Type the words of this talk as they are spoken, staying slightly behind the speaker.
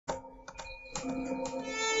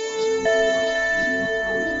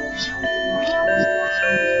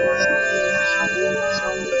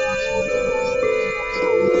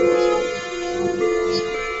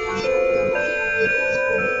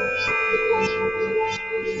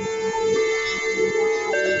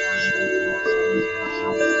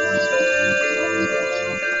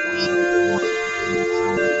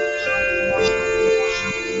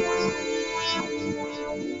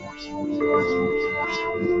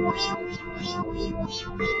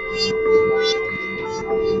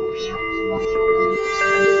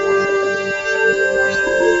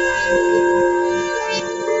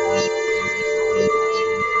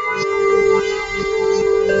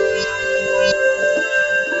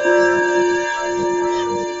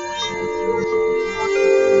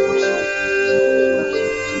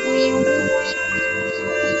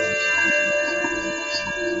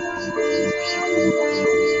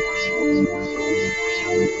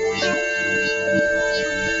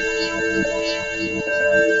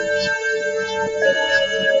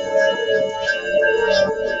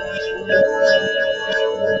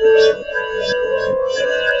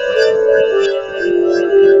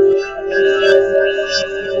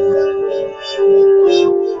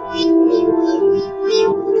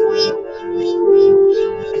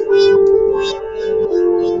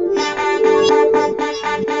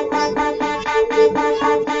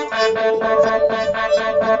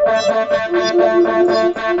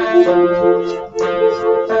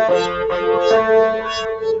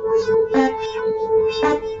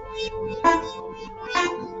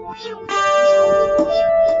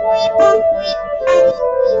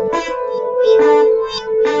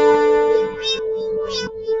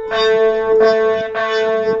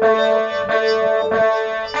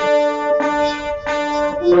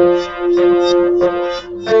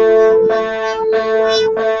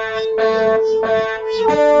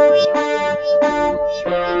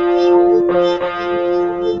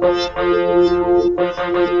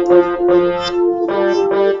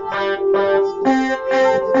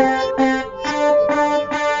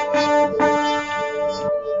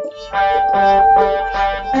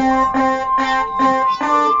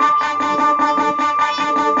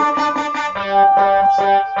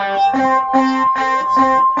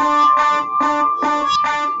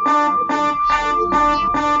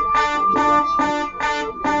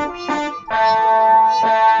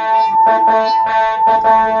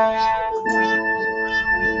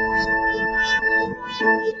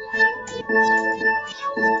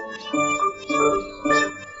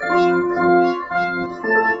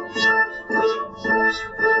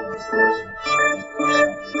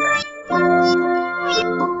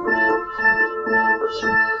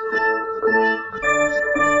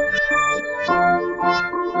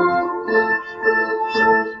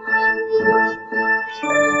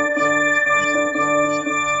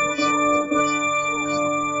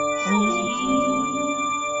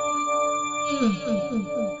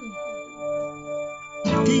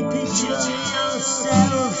Picture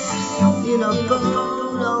yourself in a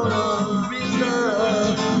boat on a river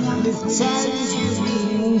with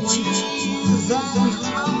tangerine trees and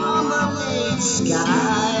marmalade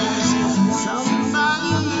skies.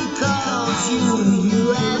 Somebody calls you, you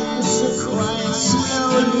answer quite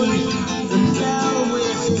slowly. The girl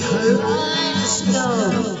with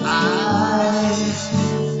kaleidoscope eyes.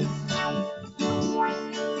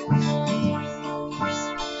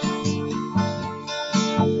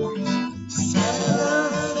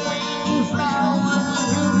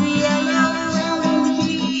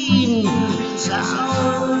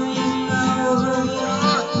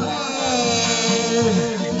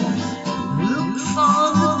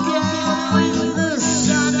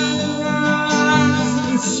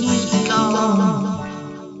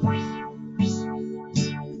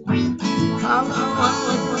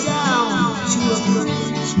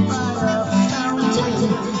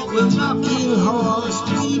 Rocking horse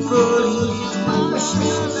people eat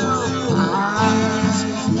marshmallow pies.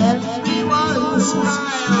 Everyone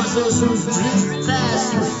smiles as we drift past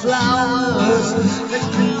the flowers that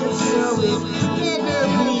grow so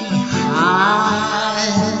incredibly high.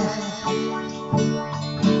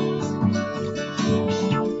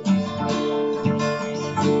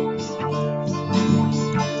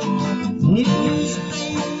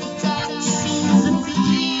 Newspaper taxis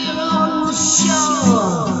appear on the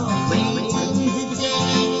shore.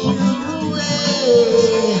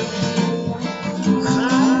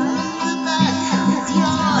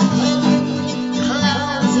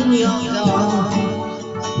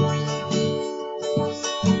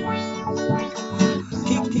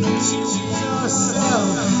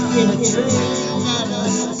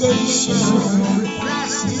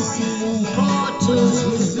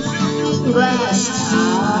 glass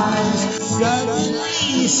eyes.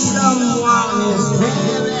 Suddenly someone is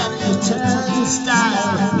there at the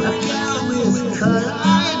turnstile, a girl with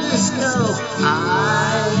kaleidoscope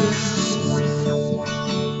eyes.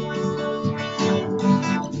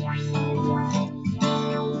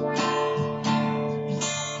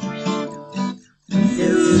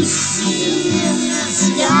 Lucy in the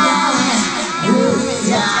sky,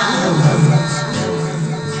 Lucy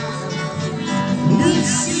in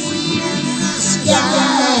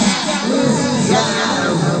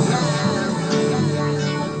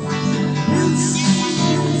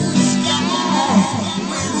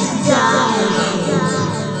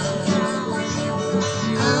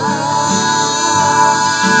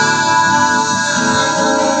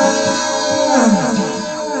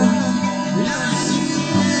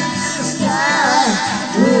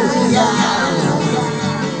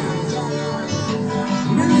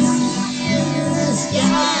the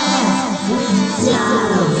sky,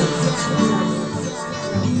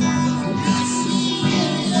 Lucy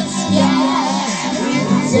in the sky,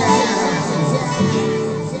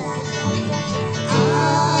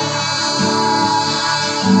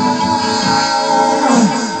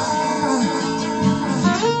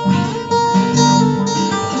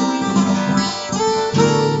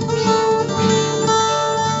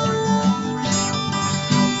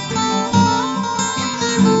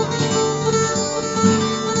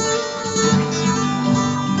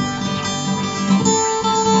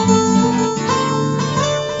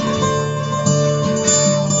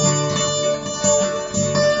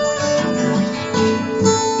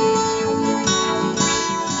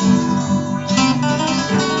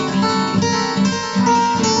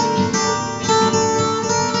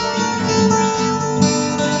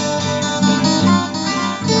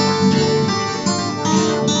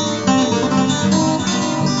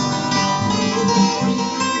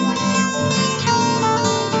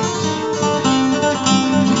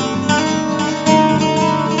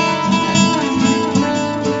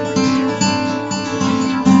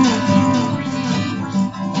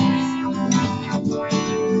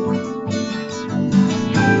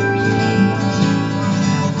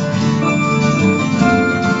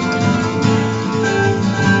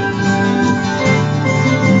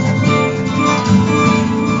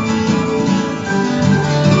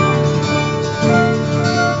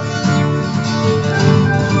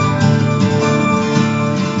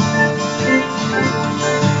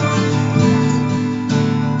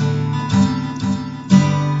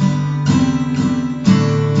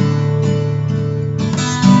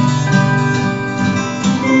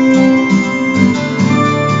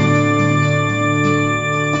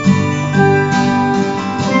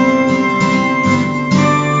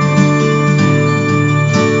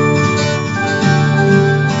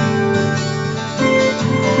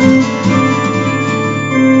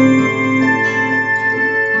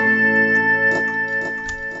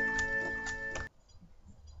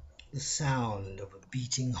 the sound of a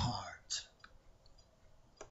beating heart.